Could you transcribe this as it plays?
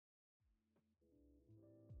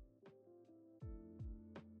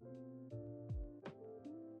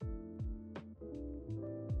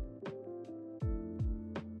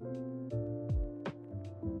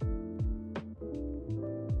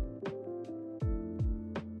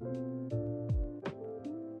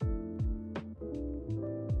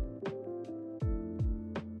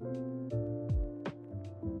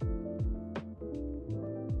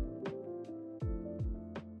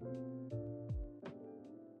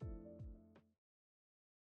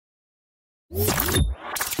Uh,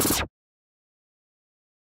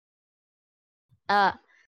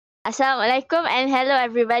 Assalamualaikum and hello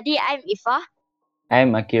everybody. I'm Ifa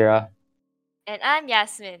I'm Akira. And I'm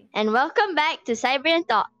Yasmin. and welcome back to Cyber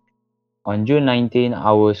Talk. On June 19,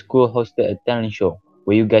 our school hosted a talent show.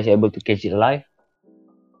 Were you guys able to catch it live?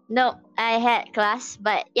 No, I had class,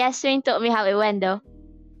 but Yasmin told me how it went though.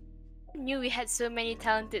 I knew we had so many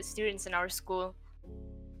talented students in our school.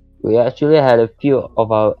 We actually had a few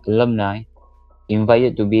of our alumni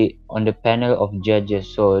invited to be on the panel of judges,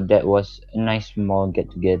 so that was a nice small get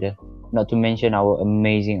together. Not to mention our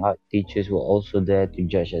amazing art teachers were also there to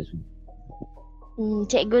judge us.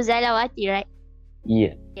 Cikgu Zalawati, right?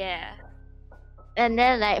 Yeah. Yeah. And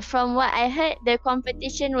then like from what I heard, the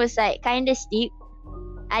competition was like kinda steep.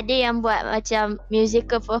 Ada yang buat macam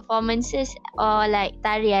musical performances or like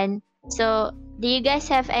tarian. So, do you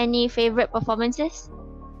guys have any favorite performances?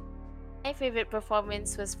 My favorite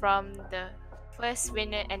performance was from the first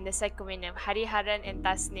winner and the second winner, Hariharan and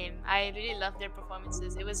Tasnim. I really loved their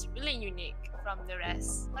performances. It was really unique from the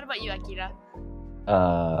rest. What about you, Akira?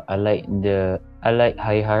 I like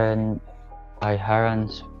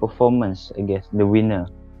Haiharan's performance. I guess the winner.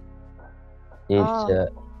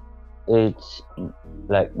 It's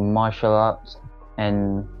like martial arts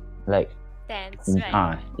and like Dance,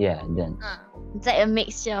 right? dance. It's like a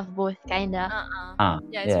mixture of both, kinda.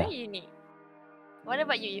 Yeah, it's very unique. What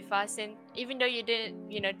about you, Ifa? Since even though you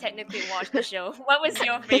didn't, technically watch the show, what was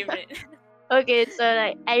your favorite? Okay, so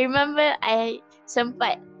like I remember I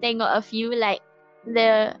sempat tengok a few like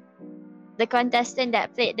the contestant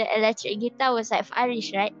that played the electric guitar was like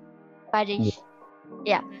Farish, right? Farish.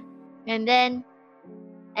 Yeah. And then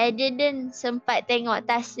I didn't sempat tengok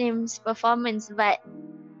Tasnim's performance, but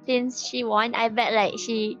since she won, I bet like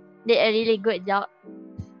she did a really good job.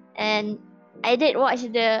 And I did watch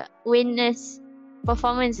the winner's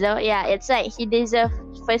performance though. Yeah, it's like he deserved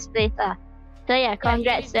first place lah. So yeah,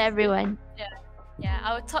 congrats to everyone. Yeah,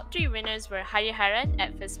 our top 3 winners were Hariharan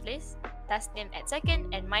at first place, Tasnim at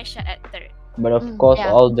second, and Maisha at third. But of course,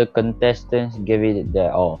 all the contestants gave it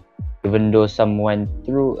their all, even though some went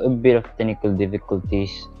through a bit of technical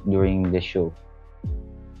difficulties during the show.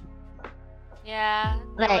 Yeah,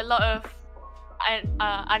 there were a lot of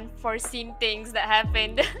unforeseen things that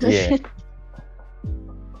happened. Yeah.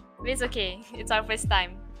 But it's okay. It's our first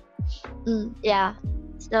time. Yeah.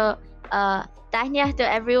 So, tahniah to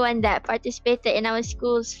everyone that participated in our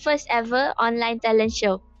school's first ever online talent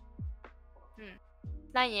show.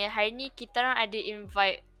 Sebenarnya hari ni kita orang ada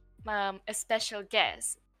invite a special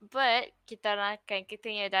guest, but kita orang akan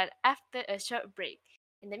continue that after a short break.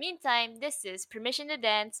 In the meantime, this is Permission to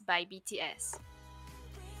Dance by BTS.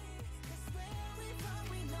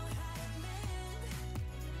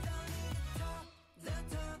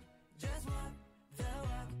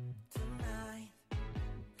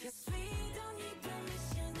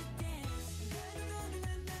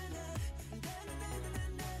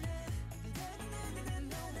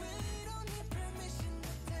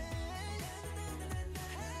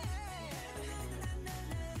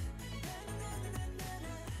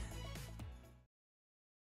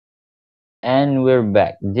 And we're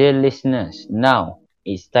back. Dear listeners, now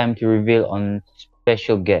it's time to reveal on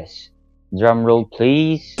special guest. Drum roll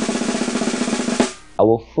please.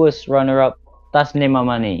 Our first runner-up, Tasnim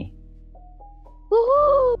Amani.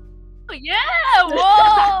 Woohoo! Yeah!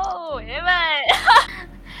 Whoa! Hebat!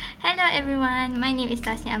 Hello everyone, my name is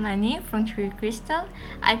Tasnim Amani from True Crystal.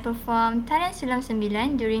 I performed Tarian Sulam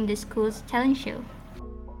 9 during the school's talent show.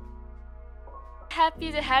 Happy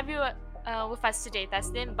to have you with us today,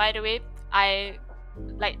 Tasnim. By the way, I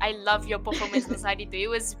love your performance on Sadi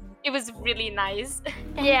too. It was really nice.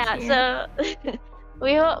 Thank you. So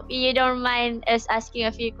we hope you don't mind us asking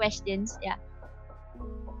a few questions. Yeah.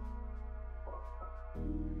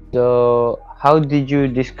 So, how did you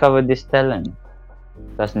discover this talent,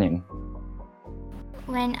 Tasnim?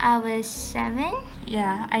 When I was 7,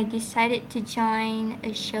 I decided to join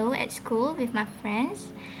a show at school with my friends.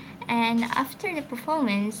 And after the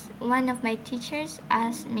performance, one of my teachers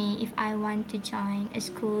asked me if I want to join a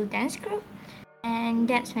school dance group. And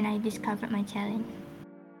that's when I discovered my talent.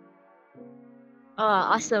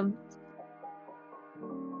 Oh, awesome.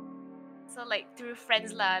 So like through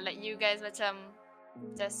friends lah, like you guys macam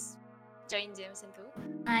just join je macam tu?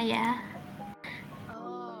 Yeah.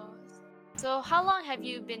 Oh. So how long have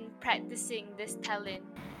you been practicing this talent?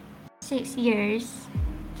 6 years.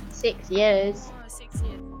 6 years. Oh, 6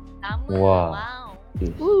 years. Lama. Wow.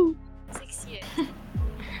 Woo. 6 years.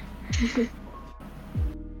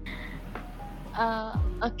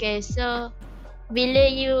 Okay, so bila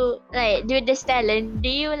you like do this talent,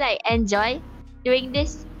 do you like enjoy doing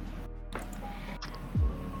this?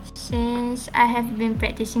 Since I have been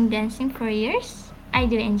practicing dancing for years, I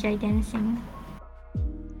do enjoy dancing.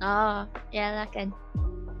 Oh, yalah kan.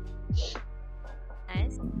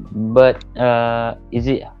 Nice. But is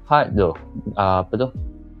it hard though? Apa tu?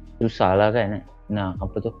 Susah lah kan nak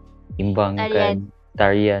apa tu? Imbangkan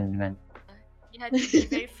tarian kan. You have to be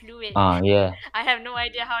very fluid. Yeah. I have no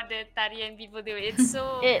idea how the tarian people do it. It's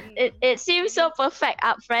so It seems so perfect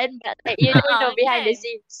up front, but like, you don't know behind the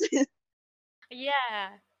Okay. scenes.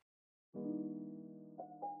 yeah.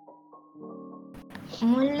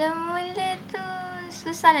 Mula-mula tu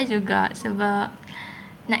susah lah juga sebab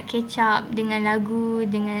nak catch up dengan lagu,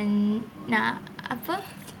 dengan nak apa,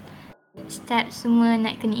 step semua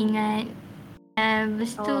nak kena ingat.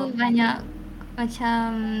 Lepas tu Oh. banyak macam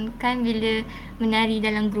kan bila menari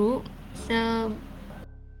dalam group, so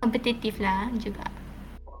kompetitif lah juga.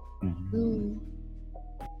 Hmm.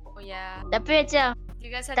 Oh yeah. Tapi macam You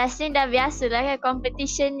guys have Tasnim dah biasa lah kan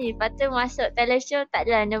competition ni. Lepas tu masuk talent show tak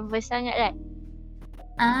adalah nervous sangat kan?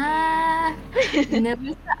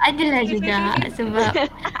 Nervous adalah juga sebab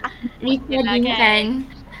recording Yelah kan.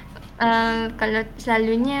 Kalau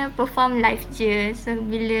selalunya perform live je, so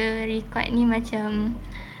bila record ni macam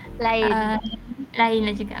Lain. lain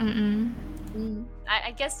lah juga. I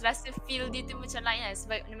guess rasa feel dia tu macam lain lah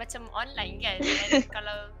sebab macam online kan. And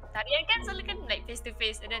kalau tarian kan selalu kan like face to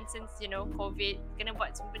face, and then since COVID kena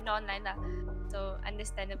buat semua benda online lah. So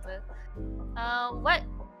understandable. What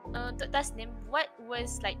untuk Tasnim, what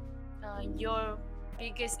was like your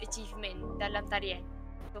biggest achievement dalam tarian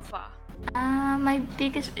so far? My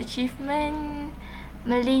biggest achievement,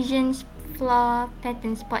 Malaysian Floor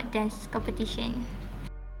Pattern Sport Dance Competition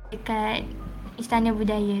dekat Istana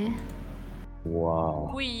Budaya.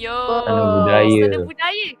 Wow. Huyo. Istana Budaya. Istana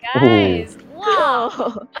Budaya guys. Wow.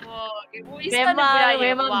 Istana Budaya.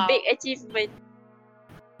 Memang Wow. big achievement.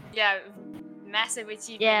 Yeah, massive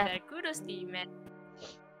achievement Yeah. there. Kudos to you, man.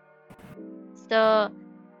 So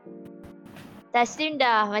Tasnim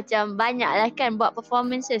dah macam banyak lah kan buat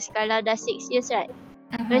performances. Kalau dah 6 years right,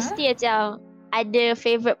 mesti macam ada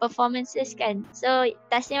favourite performances kan. So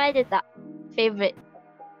Tasnim ada tak favourite?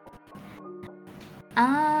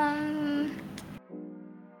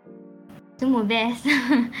 Semua best.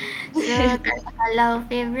 So kalau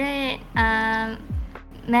favourite,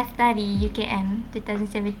 Math Tari UKM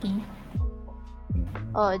 2017.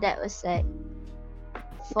 Oh, that was like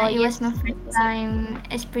 4 It years. was my first time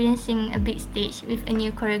experiencing a big stage with a new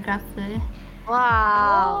choreographer.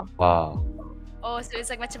 Wow. Wow. Oh, so it's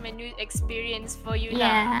like macam a new experience for you lah.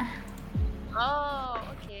 Yeah. Oh,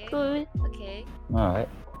 okay. Cool. Okay. Alright.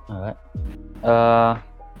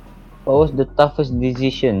 What was the toughest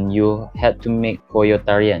decision you had to make for your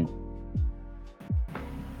tarian?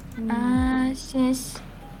 Since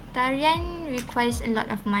tarian requires a lot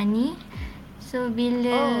of money, so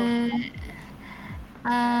bila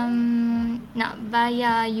nak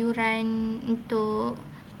bayar yuran untuk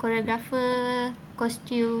koreografer,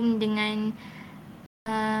 kostum dengan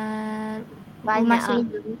Banyak rumah ah. sewa.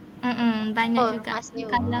 Banyak Oh, juga. rumah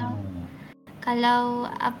sewa. Kalau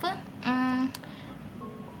apa,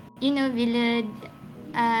 bila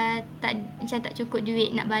tak cukup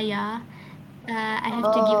duit nak bayar, I have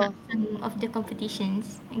to give up some of the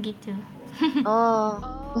competitions gitu. Oh,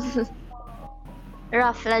 Oh.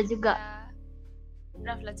 rough lah juga.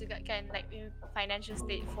 Rough lah juga kan, like financial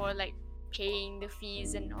state for like paying the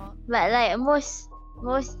fees and all. But like most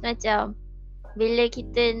macam bila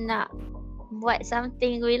kita nak buat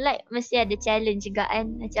something we like, mesti ada challenge juga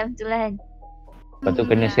kan. Macam tu lah kan. Lepas tu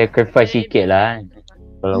kena Yeah. sacrifice Very sikit lah kan.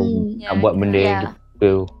 Kalau Yeah, nak buat benda yang yeah. kita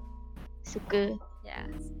suka. Suka. Yeah.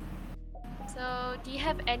 So, do you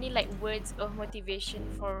have any like words of motivation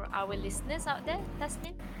for our listeners out there,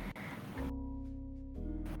 Tasnim?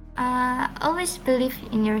 Always believe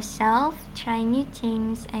in yourself, try new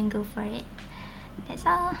things and go for it. That's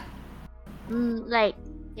all. Like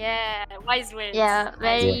Yeah, wise words. yeah,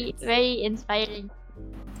 Wise words. very inspiring.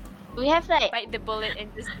 We have like Bite the bullet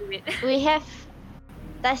and just do it. we have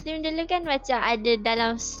Tasnim dulu kan macam ada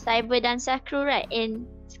dalam cyber dansa crew right in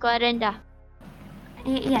sekolah rendah.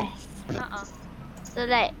 Yes. So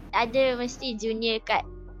like ada mesti junior kat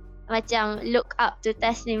macam look up to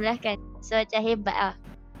Tasnim lah kan. So macam hebat lah.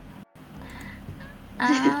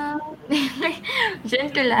 Macam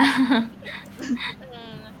tu lah.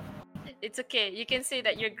 It's okay. You can say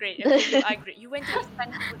that you're great. Okay, you are great. You went to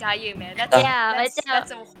Istana Budaya, man. That's Yeah, that's macam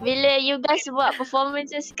a whole bila you guys buat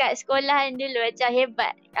performances kat sekolahan dulu macam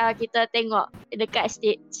hebat. Kita tengok dekat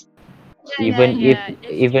stage. Even yeah.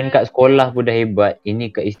 even kat sekolah pun dah hebat.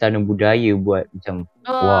 Ini kat Istana Budaya buat macam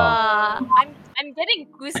Wah. I'm getting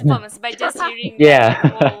goosebumps by just hearing Yeah.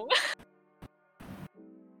 that. Oh.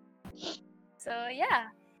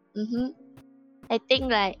 yeah. I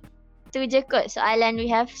think like tu je kot soalan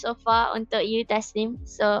we have so far untuk you, Tasnim.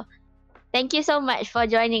 So thank you so much for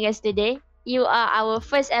joining us today. You are our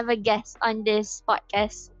first ever guest on this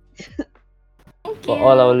podcast. Thank For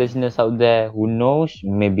all our you. listeners out there, who knows,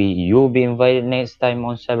 maybe you'll be invited next time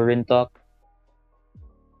on Cyberin Talk.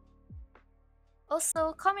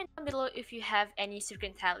 Also, comment down below if you have any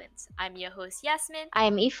secret talents. I'm your host, Yasmin. I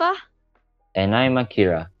am Ifa. And I'm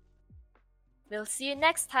Akira. We'll see you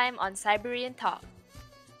next time on Siberian Talk.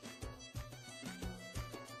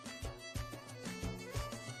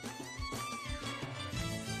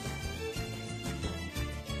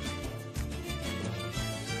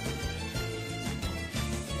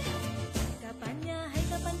 Kapannya, hai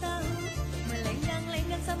kapan tahu,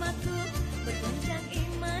 melenggang-lenggang samaku, bergoncang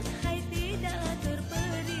iman, hai tidaklah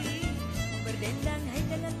terperi, berdendang, hai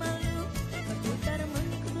jangan malu, berputar